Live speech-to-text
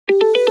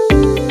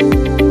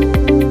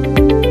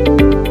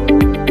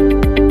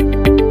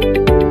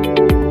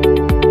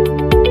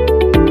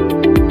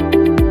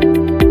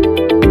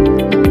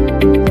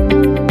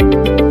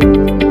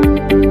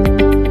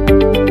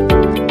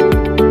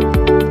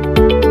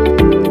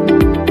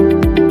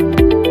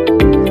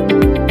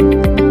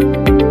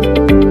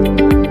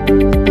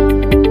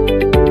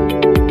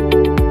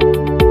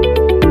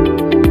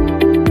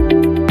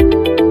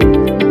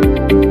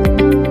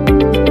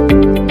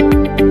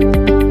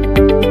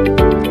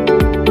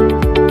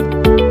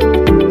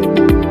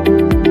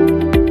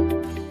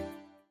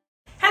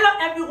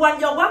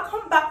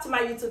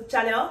my YouTube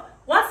channel.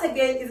 Once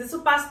again, it's the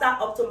superstar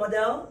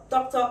optomodel,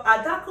 Dr.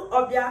 Adaku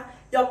Obia,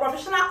 your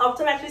professional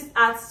optometrist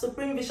at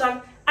Supreme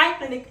Vision Eye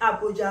Clinic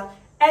Abuja.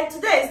 And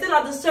today, still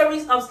on the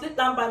series of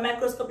Slitlamp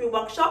Biomicroscopy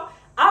workshop,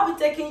 I'll be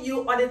taking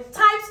you on the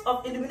types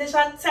of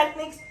illumination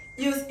techniques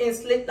used in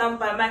Slitlamp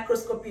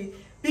Biomicroscopy.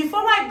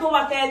 Before I go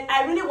ahead,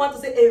 I really want to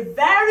say a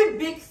very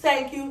big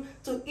thank you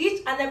to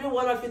each and every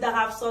one of you that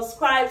have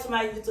subscribed to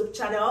my YouTube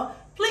channel.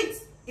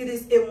 Please, it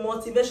is a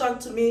motivation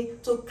to me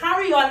to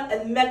carry on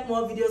and make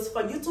more videos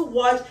for you to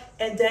watch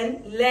and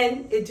then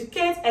learn,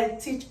 educate,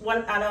 and teach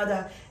one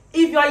another.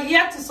 If you're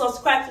yet to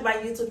subscribe to my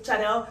YouTube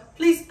channel,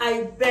 please,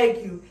 I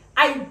beg you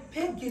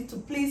to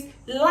please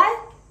like,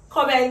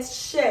 comment,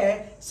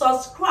 share,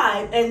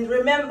 subscribe, and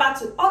remember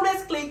to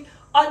always click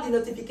on the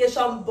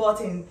notification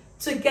button.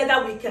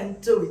 Together we can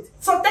do it.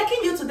 So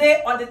taking you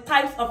today on the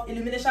types of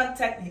illumination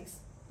techniques.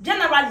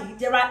 Generally,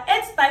 there are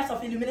 8 types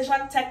of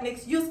illumination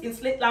techniques used in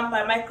Slitlamp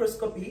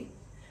Biomicroscopy.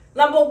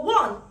 Number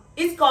 1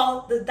 is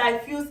called the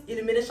diffuse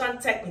illumination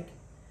technique.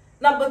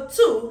 Number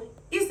 2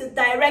 is the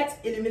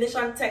direct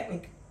illumination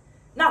technique.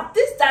 Now,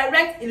 this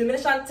direct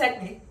illumination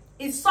technique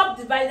is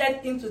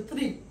subdivided into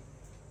 3.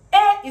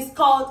 A is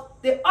called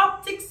the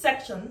optic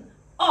section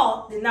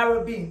or the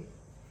narrow beam.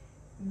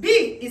 B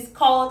is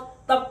called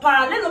the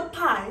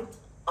parallelepiped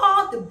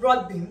or the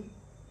broad beam.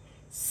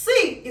 C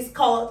is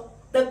called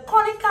the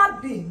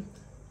conical beam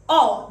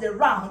or the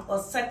round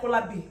or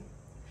circular beam.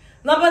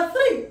 Number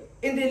 3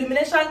 in the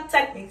illumination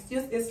techniques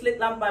used in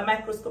Slitlamp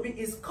Biomicroscopy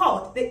is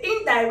called the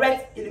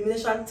indirect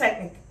illumination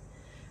technique.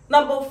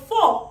 Number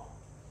 4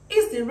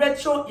 is the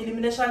retro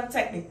illumination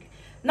technique.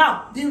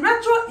 Now, the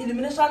retro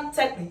illumination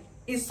technique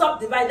is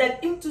subdivided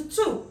into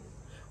 2.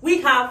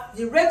 We have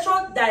the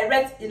retro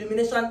direct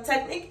illumination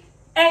technique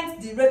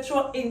and the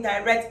retro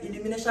indirect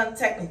illumination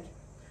technique.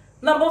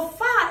 Number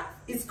 5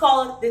 is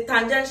called the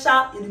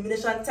tangential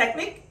illumination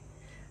technique.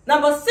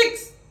 Number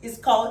 6 is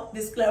called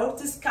the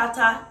sclerotic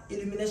scatter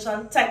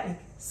illumination technique.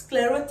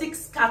 Sclerotic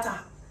scatter.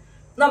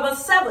 Number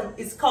 7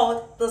 is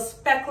called the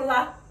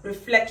specular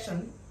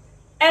reflection.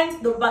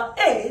 And number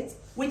 8,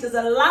 which is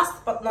the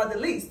last but not the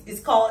least, is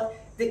called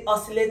the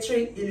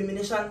oscillatory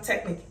illumination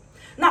technique.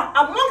 Now,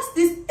 amongst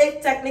these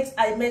 8 techniques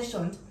I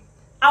mentioned,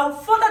 I'll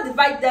further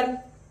divide them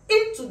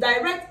into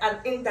direct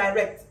and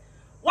indirect.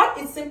 What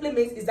it simply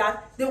means is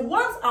that the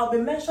ones I'll be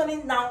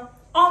mentioning now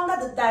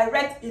under the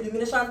direct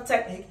illumination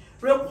technique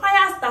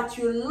requires that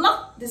you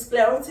lock the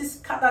sclerotic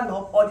scatter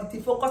knob or the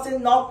defocusing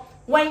knob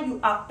when you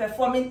are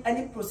performing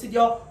any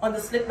procedure on the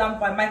Slitlamp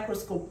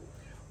microscope.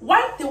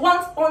 While the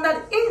ones under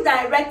the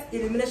indirect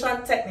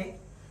illumination technique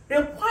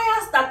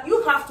requires that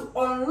you have to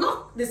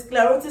unlock the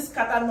sclerotic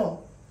scatter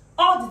knob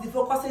or the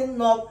defocusing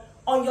knob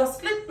on your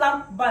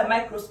Slitlamp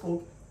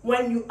microscope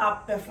when you are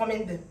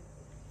performing them.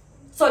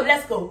 So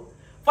let's go.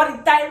 For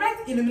the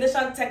direct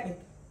illumination technique,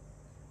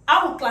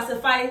 I will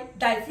classify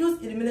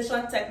diffuse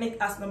illumination technique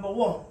as number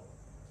 1.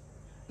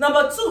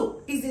 Number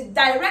 2 is the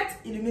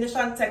direct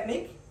illumination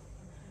technique.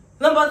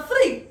 Number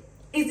 3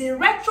 is the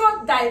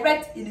retro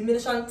direct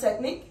illumination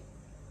technique.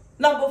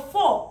 Number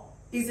 4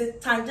 is the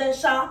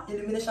tangential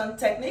illumination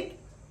technique.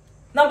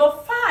 Number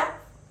 5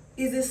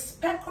 is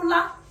the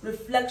specular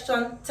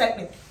reflection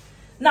technique.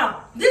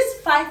 Now, these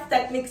 5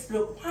 techniques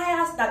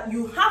requires that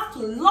you have to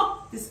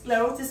lock the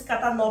sclerotic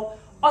scatter knob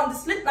on the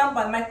Slitlamp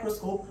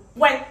microscope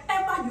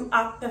whenever you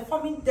are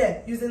performing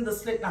them using the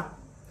Slitlamp.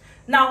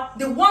 Now,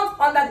 the ones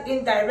under the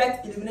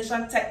indirect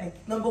illumination technique.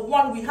 Number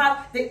 1, we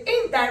have the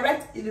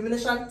indirect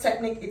illumination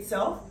technique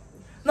itself.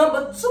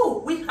 Number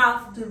 2, we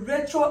have the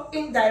retro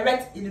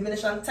indirect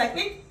illumination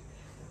technique.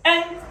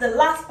 And the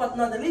last but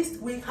not the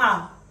least, we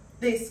have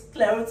the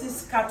sclerotic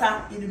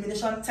scatter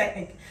illumination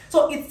technique.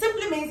 So it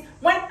simply means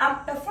when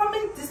I'm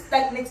performing these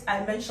techniques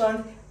I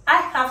mentioned, I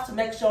have to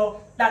make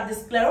sure that the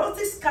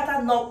sclerotic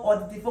scatter knob or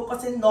the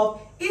defocusing knob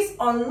is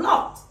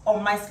unlocked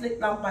on my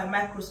Slitlamp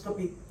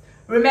microscopy.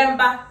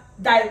 Remember,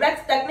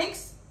 direct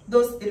techniques,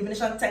 those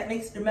illumination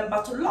techniques,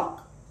 remember to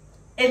lock.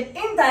 And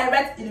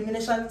indirect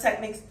illumination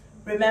techniques,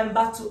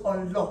 remember to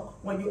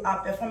unlock when you are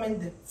performing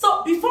them.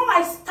 So before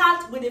I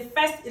start with the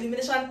first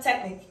illumination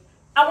technique,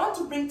 I want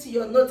to bring to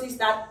your notice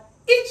that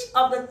each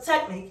of the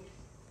technique,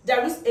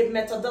 there is a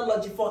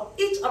methodology for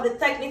each of the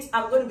techniques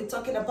I'm going to be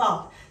talking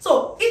about.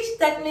 So each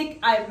technique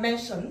I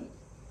mention,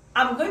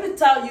 I'm going to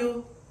tell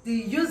you the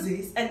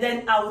uses and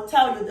then I will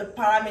tell you the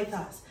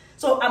parameters.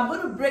 So I'm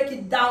going to break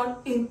it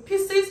down in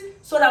pieces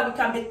so that we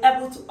can be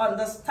able to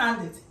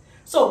understand it.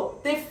 So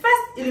the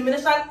first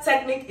illumination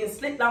technique in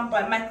Slitlamp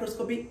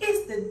microscopy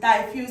is the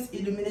diffuse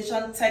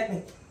illumination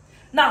technique.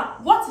 Now,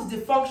 what is the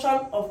function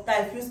of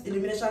diffuse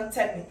illumination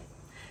technique?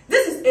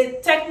 This is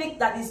a technique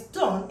that is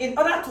done in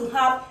order to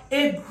have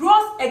a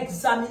gross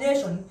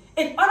examination,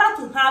 in order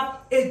to have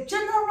a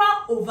general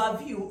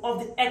overview of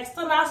the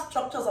external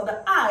structures of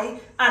the eye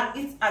and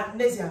its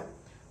agnosia.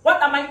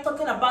 What am I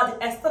talking about,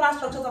 the external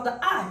structures of the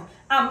eye?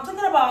 I'm talking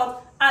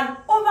about an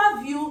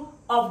overview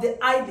of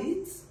the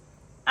eyelids,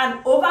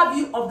 an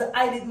overview of the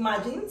eyelid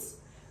margins,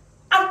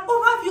 an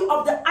overview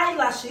of the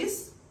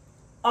eyelashes,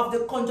 of the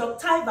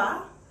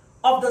conjunctiva,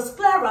 of the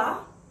sclera,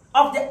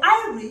 of the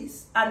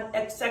iris, and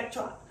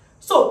etc.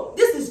 So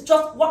this is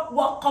just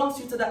what comes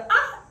into the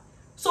eye.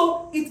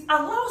 So it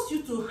allows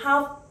you to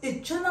have a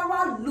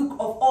general look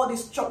of all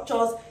these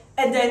structures,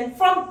 and then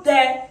from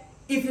there,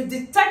 if you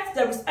detect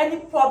there is any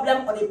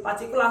problem on a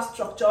particular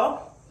structure,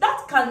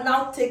 that can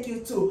now take you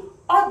to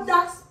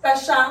other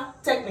special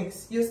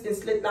techniques used in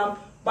slit lamp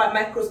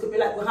biomicroscopy,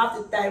 like we have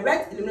the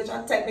direct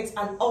illumination techniques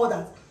and all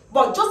that.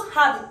 But just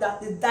have it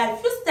that the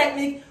diffuse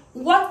technique,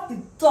 what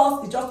it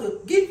does is just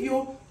to give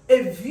you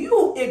a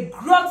view, a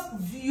gross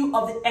view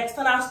of the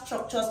external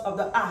structures of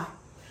the eye.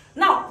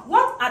 Now,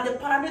 what are the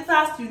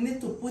parameters you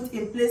need to put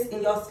in place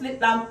in your slit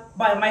lamp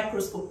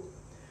biomicroscope?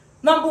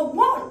 Number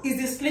one is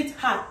the slit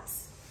height.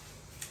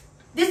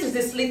 This is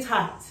the slit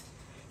height.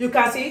 You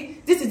can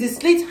see this is the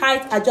slit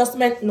height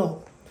adjustment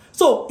knob.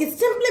 So it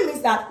simply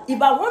means that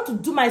if I want to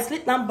do my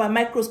slit lamp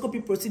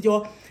biomicroscopy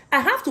procedure, I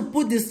have to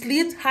put the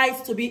slit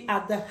height to be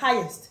at the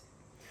highest.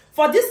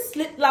 For this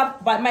slit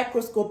lamp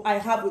biomicroscope I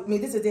have with me,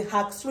 this is the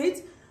hack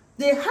slit.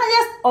 The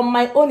highest on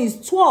my own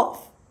is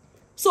 12.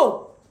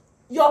 So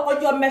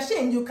on your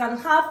machine, you can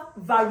have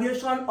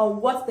variation on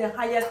what the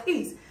highest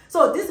is.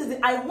 So this is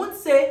I won't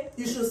say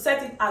you should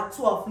set it at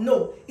 12.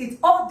 No, it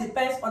all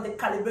depends on the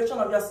calibration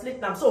of your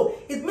slit lamp. So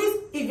it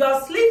means if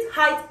your slit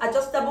height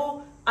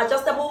adjustable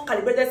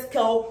calibrated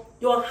scale,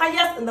 your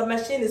highest in the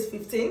machine is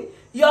 15,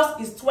 yours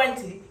is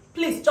 20,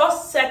 please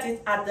just set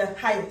it at the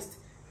highest.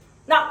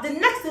 Now the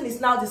next thing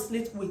is now the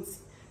slit width.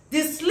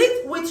 The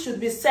slit width should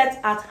be set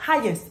at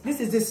highest. This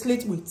is the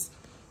slit width.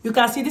 You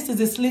can see this is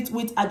the slit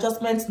width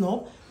adjustment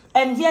knob.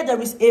 And here there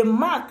is a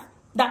mark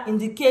that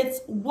indicates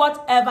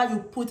whatever you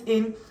put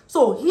in.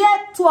 So here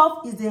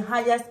 12 is the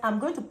highest. I'm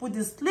going to put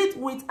the slit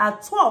width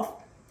at 12.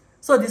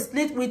 So the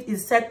slit width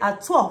is set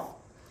at 12.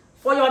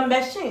 For your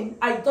machine,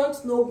 I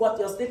don't know what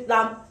your slit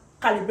lamp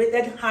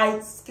calibrated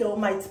height scale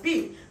might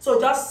be.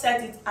 So just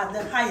set it at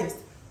the highest.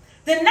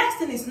 The next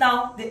thing is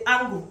now the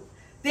angle.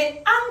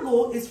 The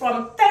angle is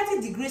from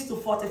 30 degrees to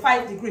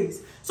 45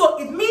 degrees. So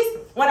it means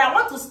when I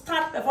want to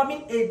start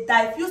performing a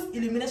diffuse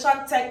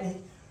illumination technique,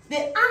 the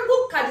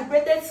angle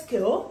calibrated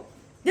scale,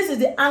 this is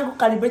the angle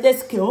calibrated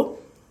scale,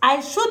 I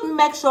should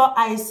make sure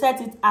I set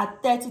it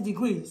at 30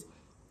 degrees.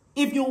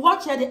 If you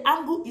watch here, the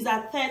angle is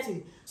at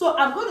 30. So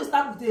I'm going to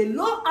start with a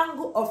low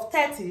angle of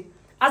 30.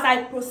 As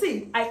I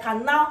proceed, I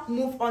can now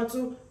move on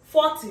to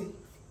 40,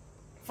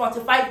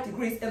 45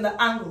 degrees in the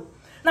angle.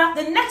 Now,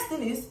 the next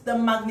thing is the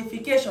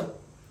magnification.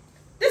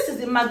 This is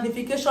the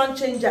magnification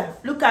changer.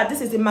 Look at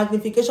this is the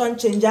magnification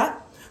changer.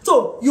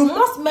 So you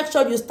must make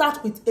sure you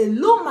start with a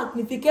low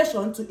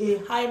magnification to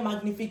a high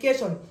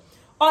magnification.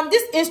 On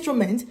this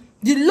instrument,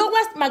 the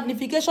lowest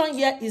magnification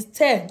here is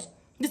 10.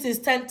 This is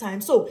 10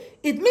 times. So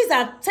it means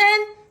that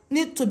 10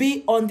 needs to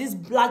be on this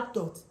black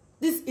dot.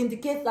 This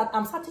indicates that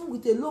I'm starting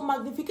with a low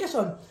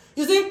magnification.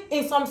 You see,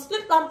 in some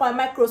slit lamp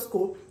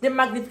biomicroscope, the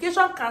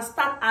magnification can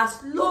start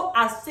as low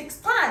as 6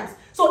 times.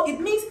 So it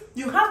means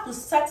you have to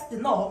set the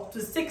knob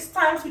to 6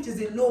 times, which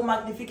is a low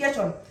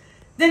magnification.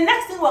 The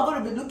next thing we're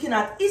going to be looking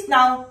at is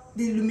now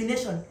the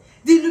illumination.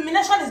 The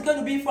illumination is going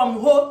to be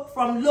from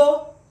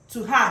low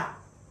to high.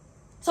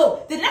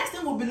 So the next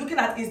thing we'll be looking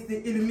at is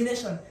the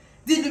illumination.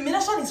 The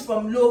illumination is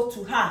from low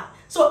to high.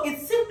 So it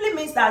simply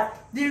means that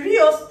the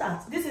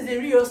rheostat, this is the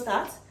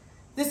rheostat,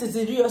 this is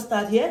the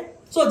rheostat here.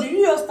 So the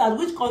rheostat,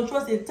 which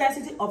controls the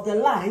intensity of the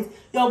light,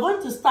 you're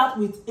going to start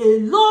with a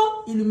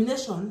low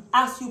illumination.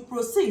 As you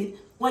proceed,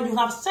 when you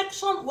have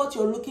sectioned what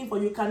you're looking for,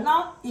 you can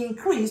now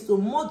increase to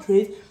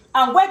moderate.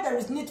 And where there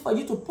is need for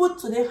you to put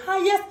to the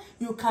highest,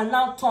 you can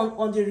now turn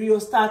on the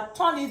rheostat,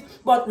 turn it,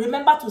 but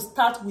remember to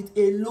start with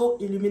a low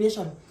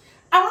illumination.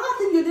 Another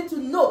thing you need to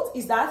note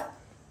is that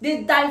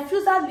the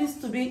diffuser needs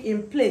to be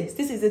in place.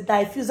 This is a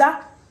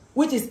diffuser,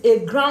 which is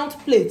a ground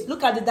plate.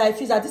 Look at the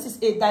diffuser. This is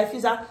a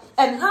diffuser.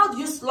 And how do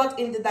you slot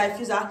in the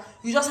diffuser?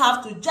 You just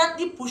have to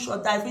gently push your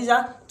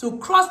diffuser to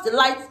cross the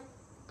light.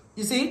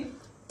 You see?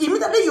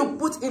 Immediately you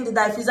put in the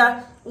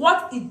diffuser,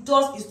 what it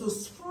does is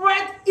to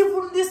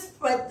evenly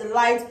spread the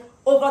light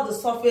over the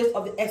surface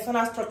of the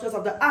external structures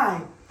of the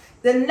eye.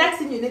 The next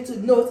thing you need to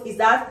note is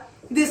that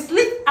the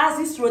slit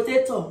axis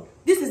rotator,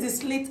 this is the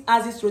slit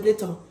axis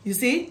rotator. You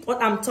see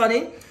what I'm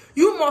turning?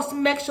 You must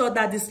make sure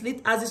that the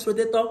slit axis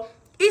rotator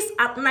is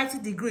at 90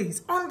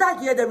 degrees. Under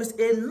here, there is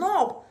a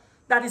knob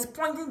that is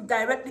pointing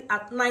directly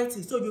at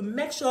 90. So you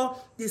make sure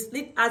the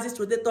slit axis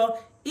rotator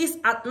is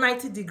at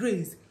 90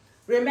 degrees.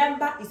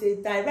 Remember, it's a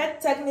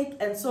direct technique,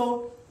 and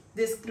so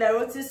the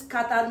sclerotic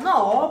scatter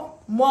knob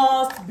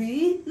must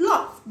be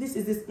locked. This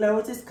is the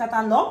sclerotic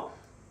scatter knob.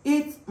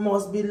 It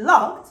must be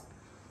locked.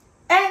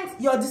 And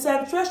your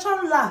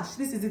decentration lash,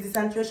 this is the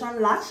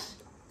decentration lash.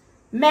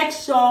 Make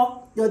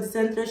sure your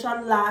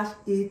decentration lash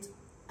is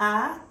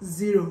at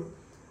 0.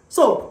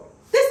 So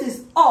this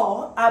is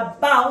all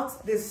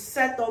about the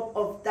setup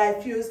of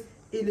diffuse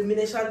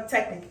illumination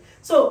technique.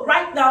 So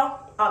right now,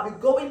 I'll be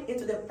going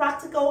into the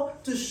practical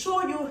to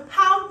show you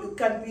how you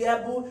can be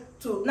able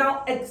to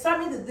now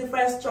examine the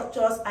different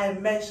structures I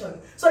mentioned.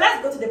 So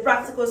let's go to the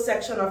practical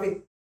section of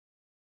it.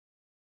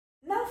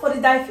 Now for the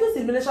diffuse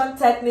simulation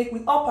technique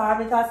with all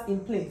parameters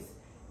in place,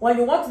 when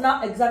you want to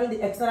now examine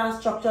the external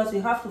structures,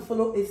 you have to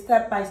follow a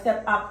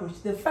step-by-step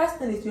approach. The first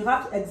thing is you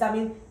have to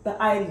examine the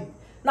eyelid.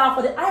 Now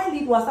for the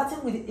eyelid, we are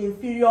starting with the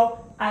inferior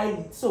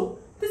eyelid. So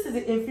this is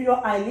the inferior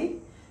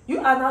eyelid. You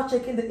are now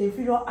checking the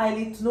inferior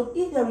eyelid to know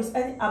if there is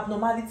any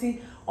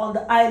abnormality on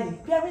the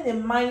eyelid. Bearing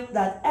in mind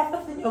that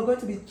everything you're going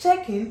to be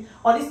checking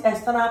on this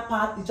external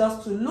part is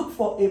just to look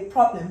for a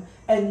problem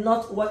and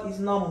not what is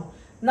normal.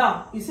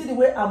 Now, you see the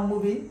way I'm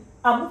moving?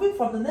 I'm moving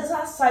from the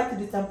nasal side to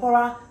the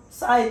temporal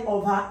side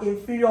of her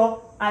inferior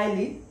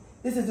eyelid.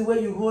 This is the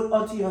way you hold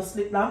onto your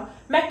slit lamp.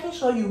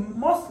 You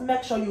must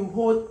make sure you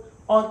hold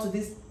onto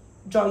this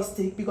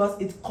joystick because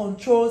it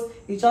controls,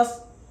 it's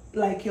just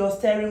like your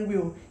steering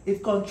wheel.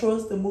 It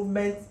controls the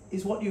movement,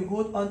 is what you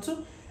hold onto.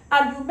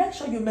 And you make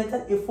sure you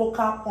maintain a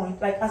focal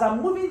point. Like as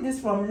I'm moving this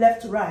from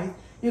left to right,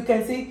 you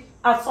can see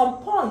at some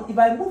point, if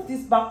I move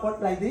this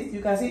backward like this,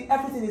 you can see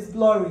everything is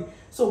blurry.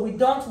 So we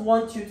don't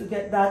want you to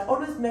get that.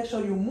 Always make sure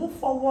you move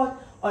forward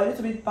or a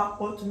little bit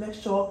backward to make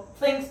sure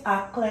things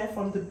are clear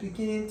from the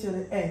beginning till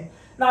the end.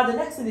 Now the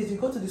next thing is you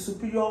go to the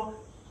superior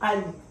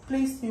eyelid.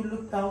 Please, you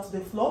look down to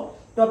the floor.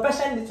 Your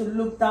patient needs to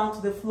look down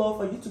to the floor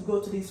for you to go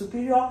to the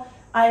superior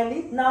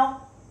eyelid.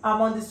 Now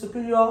I'm on the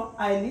superior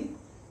eyelid.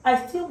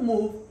 I still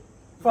move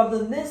from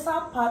the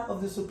nasal part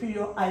of the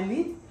superior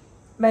eyelid,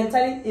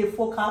 maintaining a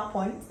focal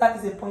point. That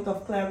is a point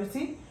of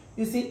clarity.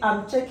 You see,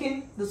 I'm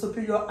checking the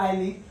superior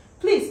eyelid.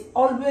 Please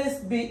always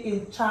be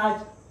in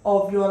charge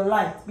of your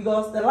light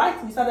because the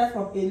light we started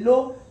from a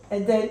low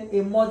and then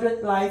a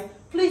moderate light.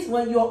 Please,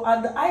 when you're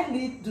at the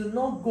eyelid, do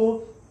not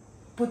go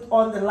put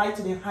on the light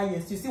to the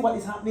highest. You see what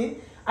is happening?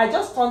 I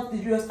just turned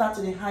the rheostat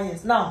to the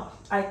highest. Now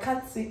I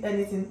can't see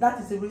anything. That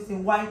is the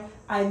reason why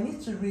I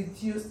need to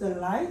reduce the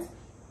light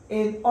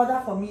in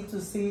order for me to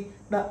see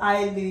the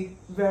eyelid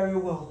very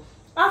well.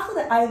 After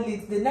the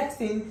eyelid, the next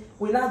thing,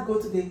 we now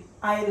go to the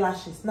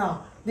eyelashes.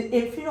 Now, the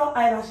inferior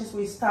eyelashes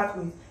we start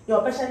with.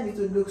 Your patient needs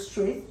to look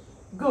straight.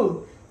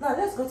 Good. Now,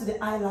 let's go to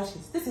the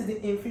eyelashes. This is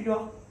the inferior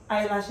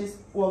eyelashes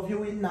we're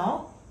viewing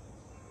now.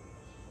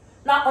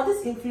 Now, on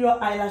these inferior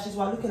eyelashes,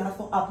 we're looking at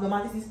for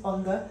abnormalities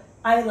on the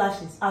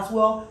eyelashes. As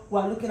well,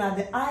 we're looking at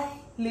the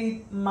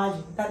eyelid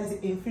margin. That is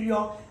the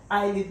inferior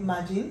eyelid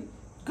margin.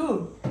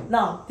 Good.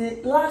 Now,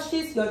 the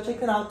lashes, you're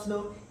checking out to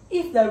know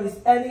if there is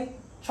any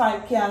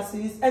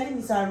trichiasis,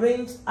 any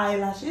misarranged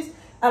eyelashes,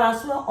 and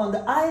as well on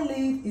the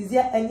eyelid, is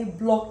there any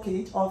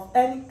blockage of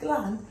any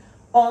gland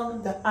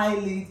on the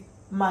eyelid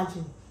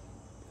margin?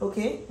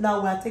 Okay,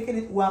 now we're taking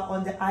it, we're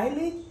on the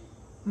eyelid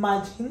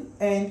margin,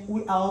 and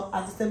we are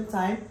at the same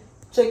time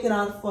checking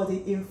out for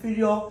the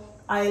inferior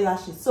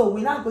eyelashes. So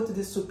we now go to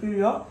the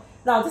superior.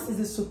 Now this is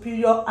the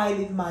superior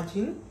eyelid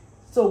margin.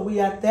 So we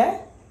are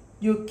there.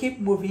 You keep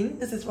moving.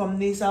 This is from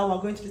nasal.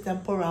 We're going to the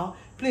temporal.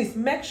 Please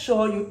make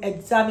sure you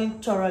examine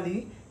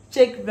thoroughly.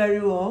 Check very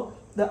well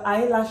the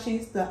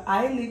eyelashes, the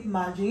eyelid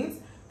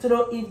margins to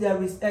know if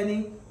there is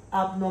any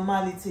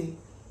abnormality.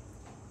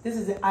 This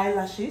is the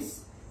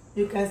eyelashes.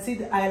 You can see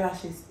the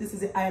eyelashes. This is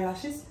the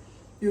eyelashes.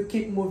 You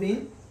keep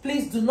moving.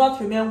 Please do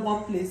not remain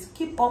one place.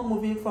 Keep on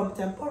moving from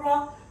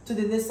temporal to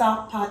the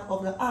nasal part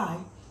of the eye.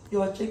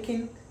 You are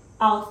checking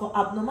out for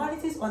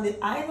abnormalities on the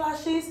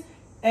eyelashes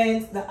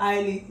and the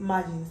eyelid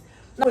margins.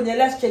 Now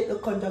let's check the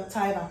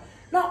conjunctiva.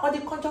 Now on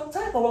the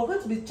conjunctiva, we're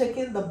going to be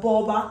checking the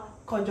bulbar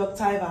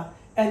conjunctiva.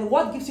 And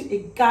what gives you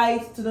a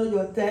guide to know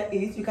you're there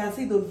is, you can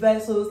see the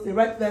vessels, the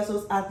red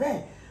vessels are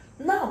there.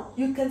 Now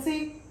you can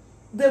see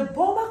the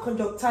bulbar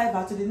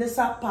conjunctiva to the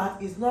nasal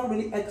part is not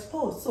really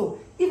exposed. So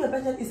if a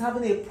patient is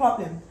having a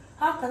problem,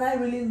 how can I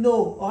really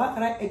know, or how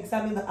can I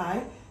examine the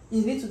eye?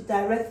 You need to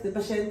direct the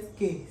patient's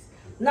gaze.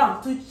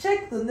 Now to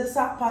check the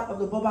nasal part of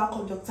the bulbar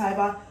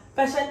conjunctiva,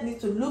 patient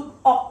needs to look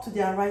up to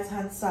their right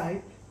hand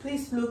side.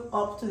 Please look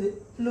up to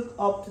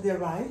the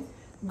right.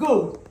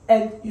 Good.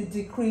 And you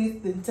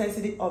decrease the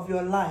intensity of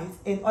your light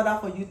in order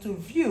for you to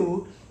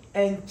view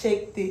and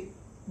check the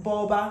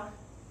bulbar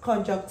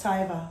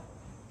conjunctiva.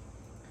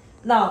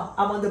 Now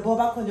I'm on the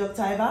bulbar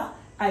conjunctiva.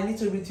 I need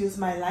to reduce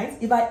my light.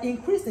 If I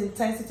increase the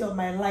intensity of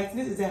my light,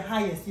 this is the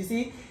highest. You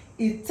see,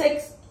 it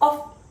takes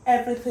off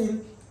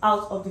everything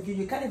out of the view.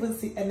 You can't even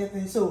see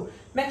anything. So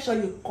make sure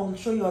you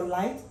control your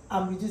light.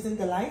 I'm reducing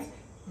the light.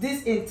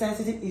 This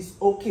intensity is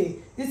okay.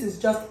 This is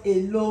just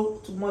a low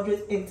to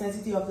moderate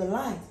intensity of the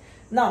light.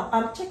 Now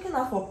I'm checking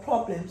out for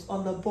problems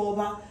on the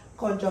bulbar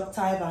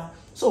conjunctiva.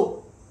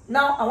 So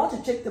now I want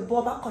to check the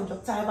bulbar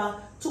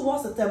conjunctiva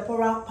towards the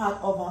temporal part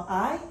of our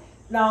eye.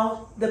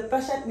 Now the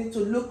patient needs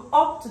to look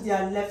up to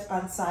their left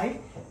hand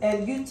side,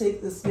 and you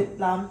take the slit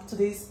lamp to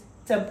this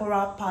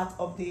temporal part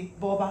of the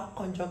bulbar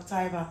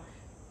conjunctiva.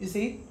 You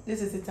see,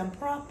 this is the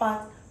temporal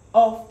part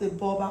of the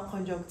bulbar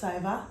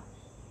conjunctiva.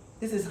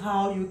 This is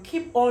how you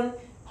keep on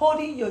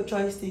holding your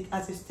joystick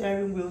as a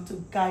steering wheel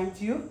to guide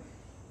you.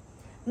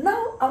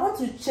 Now I want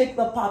to check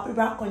the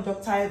palpebral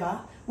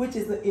conjunctiva, which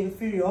is the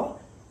inferior.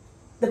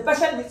 The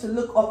patient needs to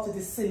look up to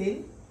the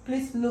ceiling.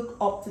 Please look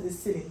up to the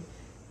ceiling.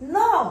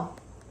 Now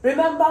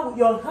remember, with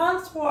your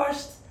hands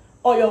washed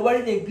or you're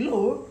wearing a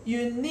glove,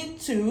 you need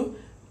to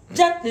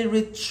gently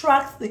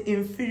retract the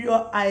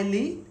inferior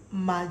eyelid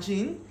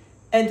margin,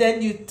 and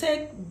then you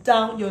take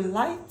down your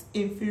light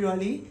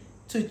inferiorly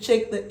to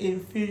check the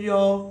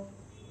inferior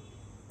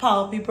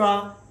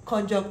palpebral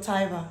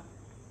conjunctiva.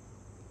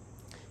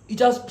 You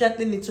just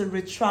gently need to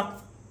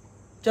retract,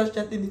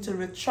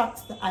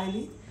 the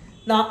eyelid.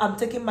 Now I'm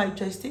taking my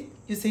joystick,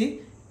 you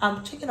see,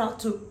 I'm checking out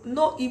to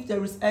know if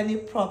there is any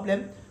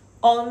problem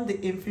on the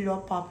inferior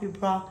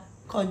palpebral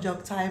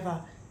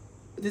conjunctiva.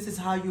 This is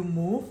how you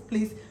move.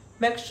 Please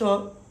make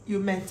sure you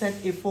maintain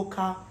a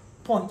focal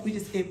point, which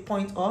is a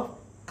point of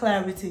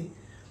clarity.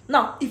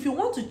 Now, if you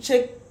want to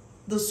check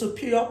the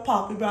superior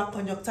palpebral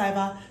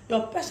conjunctiva,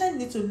 your patient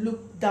needs to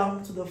look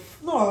down to the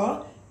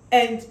floor,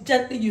 and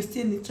gently you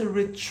still need to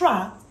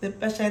retract the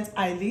patient's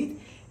eyelid,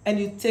 and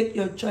you take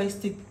your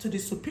joystick to the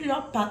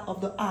superior part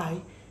of the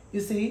eye. You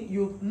see,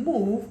 you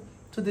move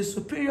to the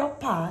superior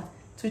part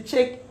to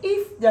check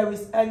if there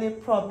is any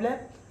problem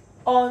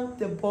on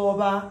the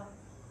bulbar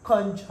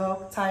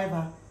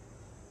conjunctiva.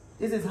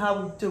 This is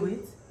how we do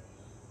it.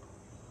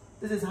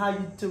 This is how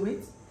you do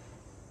it.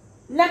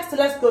 Next,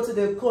 let's go to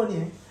the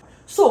cornea.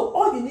 So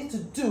all you need to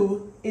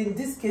do in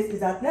this case is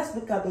that let's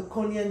look at the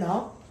cornea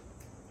now.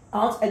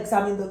 I want to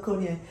examine the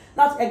cornea.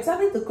 Now, to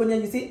examine the cornea,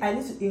 you see, I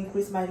need to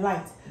increase my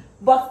light.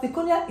 But the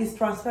cornea is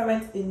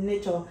transparent in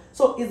nature.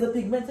 So it's the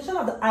pigmentation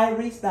of the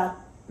iris that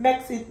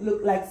makes it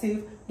look like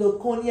if the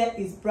cornea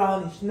is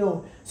brownish.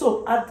 No.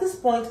 So at this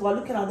point, we're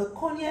looking at the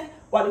cornea,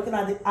 we're looking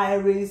at the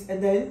iris,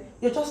 and then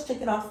you're just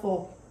checking out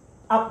for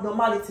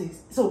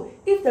abnormalities. So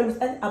if there is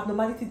any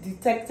abnormality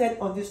detected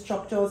on these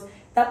structures,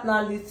 that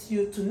now leads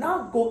you to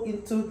now go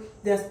into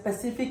the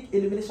specific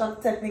illumination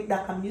technique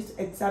that can be used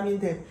to examine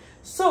them.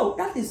 So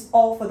that is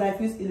all for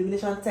diffuse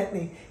illumination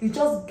technique. It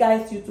just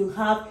guides you to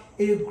have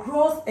a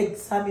gross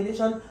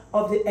examination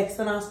of the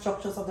external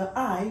structures of the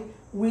eye,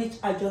 which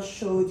I just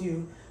showed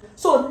you.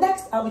 So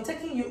next, I'll be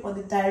taking you on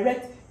the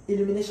direct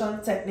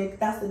illumination technique.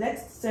 That's the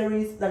next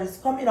series that is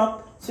coming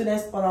up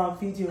soonest on our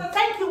video. So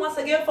thank you once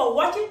again for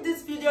watching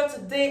this video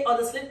today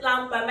on the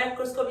Slitlamp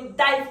Biomicroscopy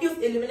diffuse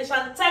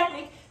illumination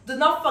technique. Do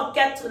not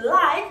forget to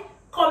like,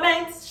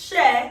 comment,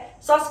 share,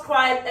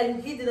 subscribe,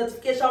 and hit the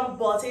notification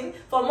button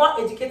for more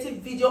educative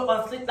video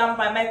on Slitlamp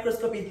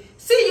Biomicroscopy.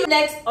 See you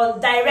next on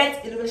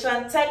direct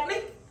illumination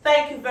technique.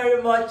 Thank you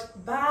very much.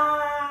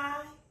 Bye.